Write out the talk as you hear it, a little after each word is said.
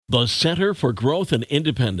The Center for Growth and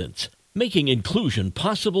Independence, making inclusion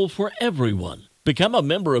possible for everyone. Become a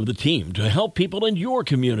member of the team to help people in your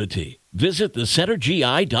community. Visit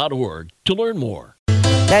thecentergi.org to learn more.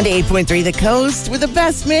 98.3 The Coast with the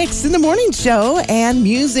best mix in the morning show and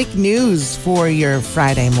music news for your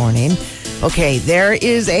Friday morning. Okay, there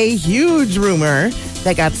is a huge rumor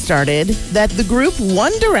that got started that the group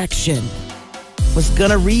One Direction was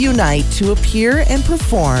going to reunite to appear and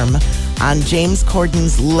perform on James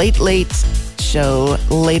Corden's Late Late Show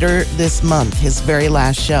later this month, his very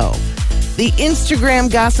last show. The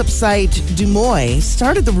Instagram gossip site Dumois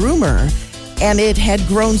started the rumor, and it had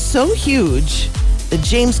grown so huge that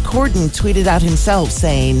James Corden tweeted out himself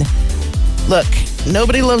saying, "Look,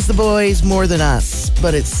 nobody loves the boys more than us,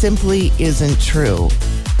 but it simply isn't true.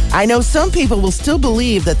 I know some people will still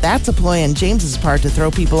believe that that's a ploy on James's part to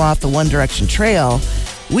throw people off the One Direction trail.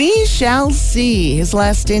 We shall see." His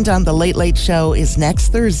last stint on The Late Late Show is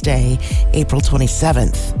next Thursday, April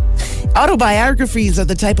 27th. Autobiographies are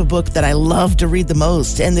the type of book that I love to read the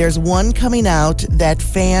most, and there's one coming out that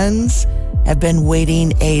fans have been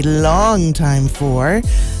waiting a long time for.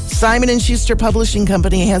 Simon & Schuster Publishing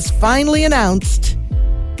Company has finally announced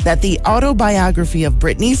that the autobiography of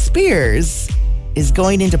Britney Spears is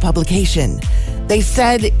going into publication. They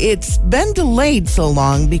said it's been delayed so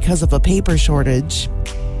long because of a paper shortage.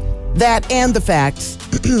 That and the fact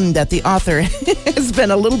that the author has been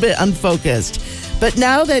a little bit unfocused. But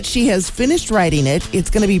now that she has finished writing it, it's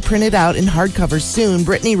going to be printed out in hardcover soon.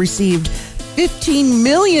 Britney received $15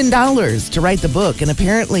 million to write the book, and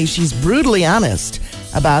apparently she's brutally honest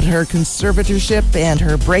about her conservatorship and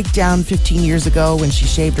her breakdown 15 years ago when she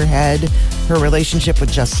shaved her head, her relationship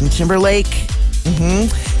with Justin Timberlake.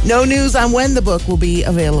 No news on when the book will be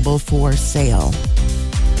available for sale.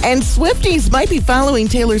 And Swifties might be following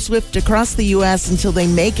Taylor Swift across the U.S. until they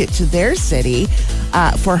make it to their city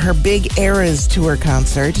for her big Eras Tour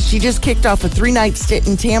concert. She just kicked off a 3-night stint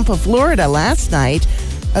in Tampa, Florida last night.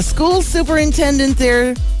 A school superintendent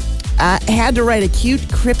there had to write a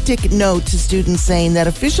cute, cryptic note to students saying that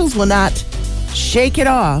officials will not shake it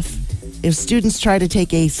off if students try to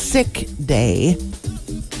take a sick day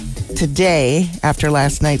today after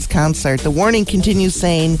last night's concert. The warning continues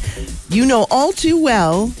saying, "You know all too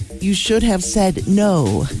well you should have said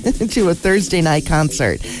no to a Thursday night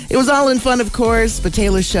concert." It was all in fun, of course, but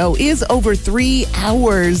Taylor's show is over 3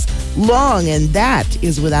 hours long, and that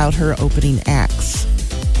is without her opening acts.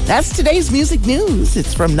 That's today's music news.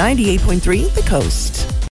 It's from 98.3 The Coast.